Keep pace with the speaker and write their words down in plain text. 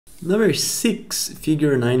Number 6,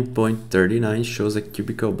 figure 9.39 shows a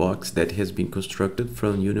cubical box that has been constructed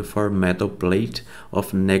from uniform metal plate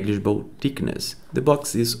of negligible thickness. The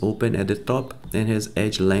box is open at the top and has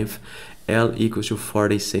edge length L equals to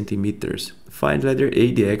 40 centimeters. Find letter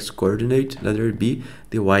A the x coordinate, letter B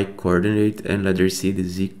the y coordinate, and letter C the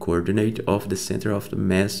z coordinate of the center of the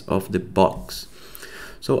mass of the box.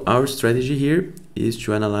 So our strategy here is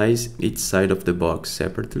to analyze each side of the box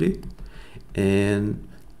separately and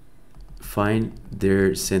find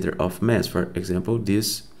their center of mass. For example,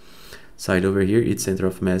 this side over here, its center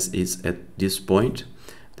of mass is at this point.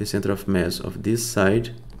 The center of mass of this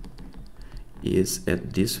side is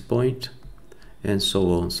at this point, and so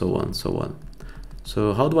on, so on, so on.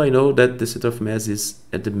 So how do I know that the center of mass is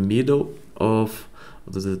at the middle of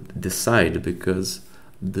the side? Because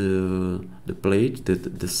the plate,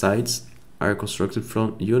 the sides are constructed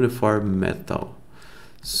from uniform metal.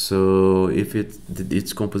 So if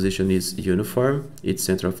its composition is uniform, its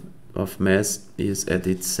center of mass is at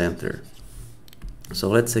its center. So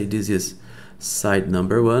let's say this is side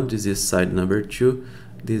number 1, this is side number 2,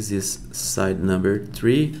 this is side number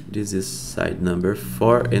 3, this is side number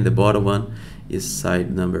 4, and the bottom one is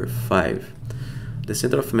side number 5. The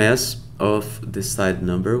center of mass of the side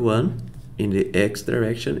number 1 in the x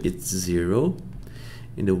direction, it's 0.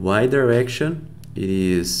 In the y direction, it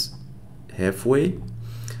is halfway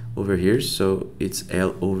over here, so it's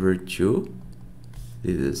L over 2.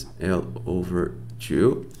 This is L over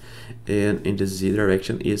 2, and in the z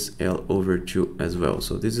direction is L over 2 as well.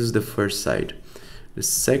 So this is the first side. The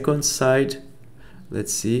second side,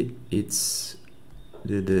 let's see, it's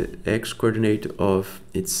the x coordinate of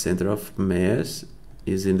its center of mass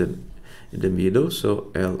is in the middle,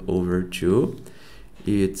 so L over 2.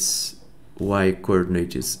 Its y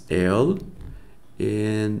coordinate is L,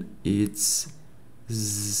 and its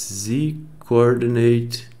z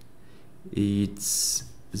coordinate it's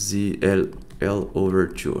L over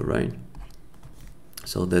 2, right?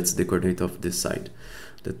 So that's the coordinate of this side.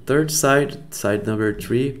 The third side, side number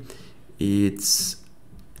 3, its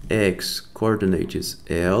x coordinate is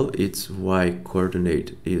L, its y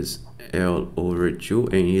coordinate is L over 2,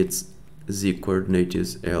 and its z coordinate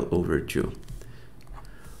is L over 2.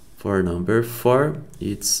 For number 4,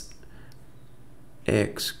 its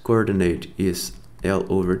x coordinate is L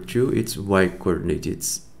over 2, its y coordinate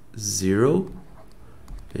is 0,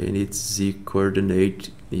 and its z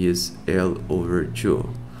coordinate is L over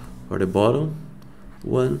 2. For the bottom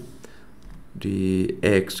one, the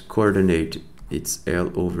x coordinate it's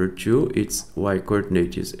L over 2, its y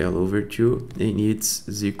coordinate is L over 2, and its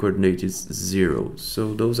z coordinate is 0.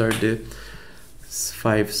 So those are the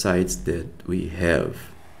 5 sides that we have.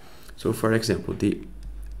 So for example, the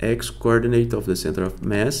x coordinate of the center of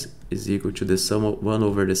mass is equal to the sum of 1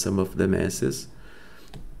 over the sum of the masses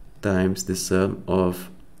times the sum of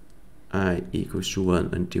I equals to 1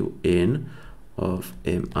 until n of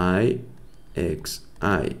mi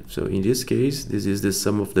xi. So in this case, this is the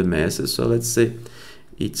sum of the masses. So let's say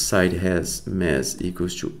each side has mass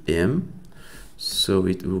equals to m. So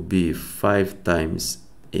it will be 5 times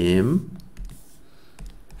m.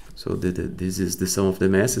 So this is the sum of the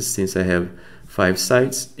masses. Since I have 5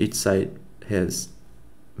 sides, each side has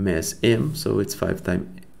mass m, so it's 5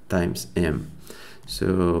 times m.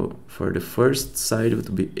 So for the first side, it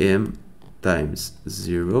would be m times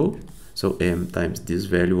 0, so m times this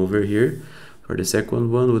value over here. For the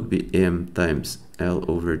second one would be m times L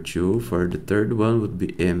over 2. For the third one would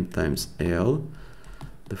be m times L.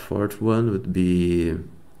 The fourth one would be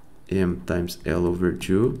m times L over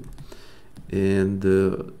 2. And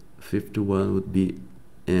the fifth one would be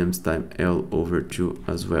m times L over 2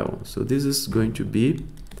 as well. So this is going to be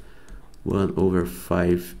 1 over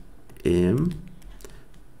 5m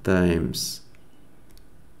times,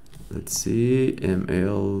 let's see,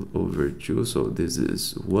 ml over 2. So this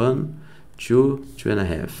is 1, 2,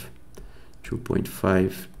 2.5,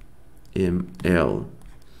 2.5 ml.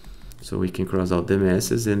 So we can cross out the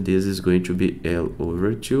masses, and this is going to be L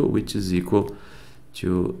over 2, which is equal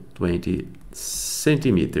to 20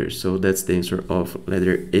 centimeters. So that's the answer of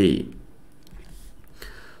letter A.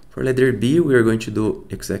 For letter B, we are going to do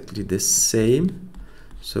exactly the same.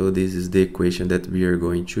 So this is the equation that we are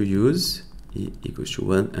going to use. E equals to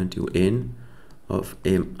 1 until n of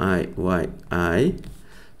mi.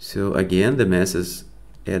 So again, the masses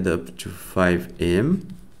add up to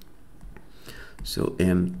 5m. So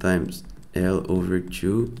m times L over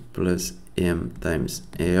 2 plus m times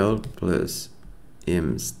L plus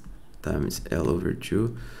m times L over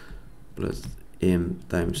 2 plus m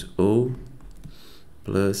times O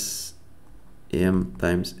plus m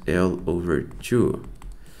times L over 2.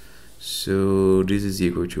 So this is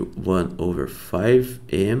equal to 1 over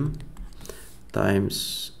 5m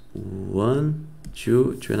times 1,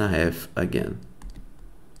 2, 2.5 again.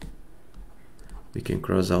 We can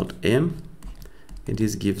cross out m, and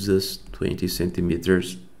this gives us 20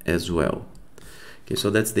 centimeters as well. Okay, so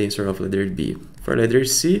that's the answer of letter B. For letter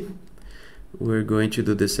C, we're going to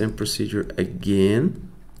do the same procedure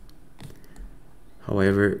again.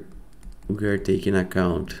 However, we are taking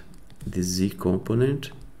account the z component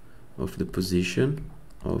of the position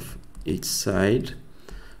of each side.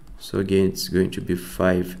 So again, it's going to be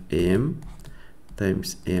 5m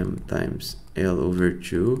times m times L over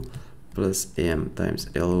 2 plus m times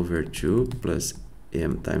L over 2 plus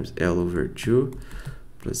m times L over 2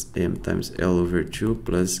 plus m times L over 2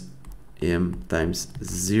 plus m times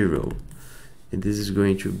 0. And this is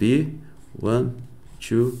going to be 1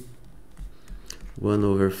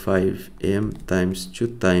 over 5m times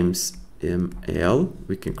 2 times ml.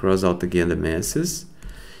 We can cross out again the masses,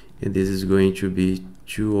 and this is going to be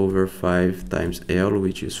 2 over 5 times L,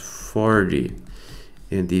 which is 40,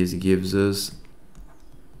 and this gives us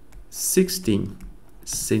 16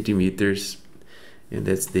 centimeters, and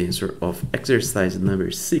that's the answer of exercise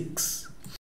number 6.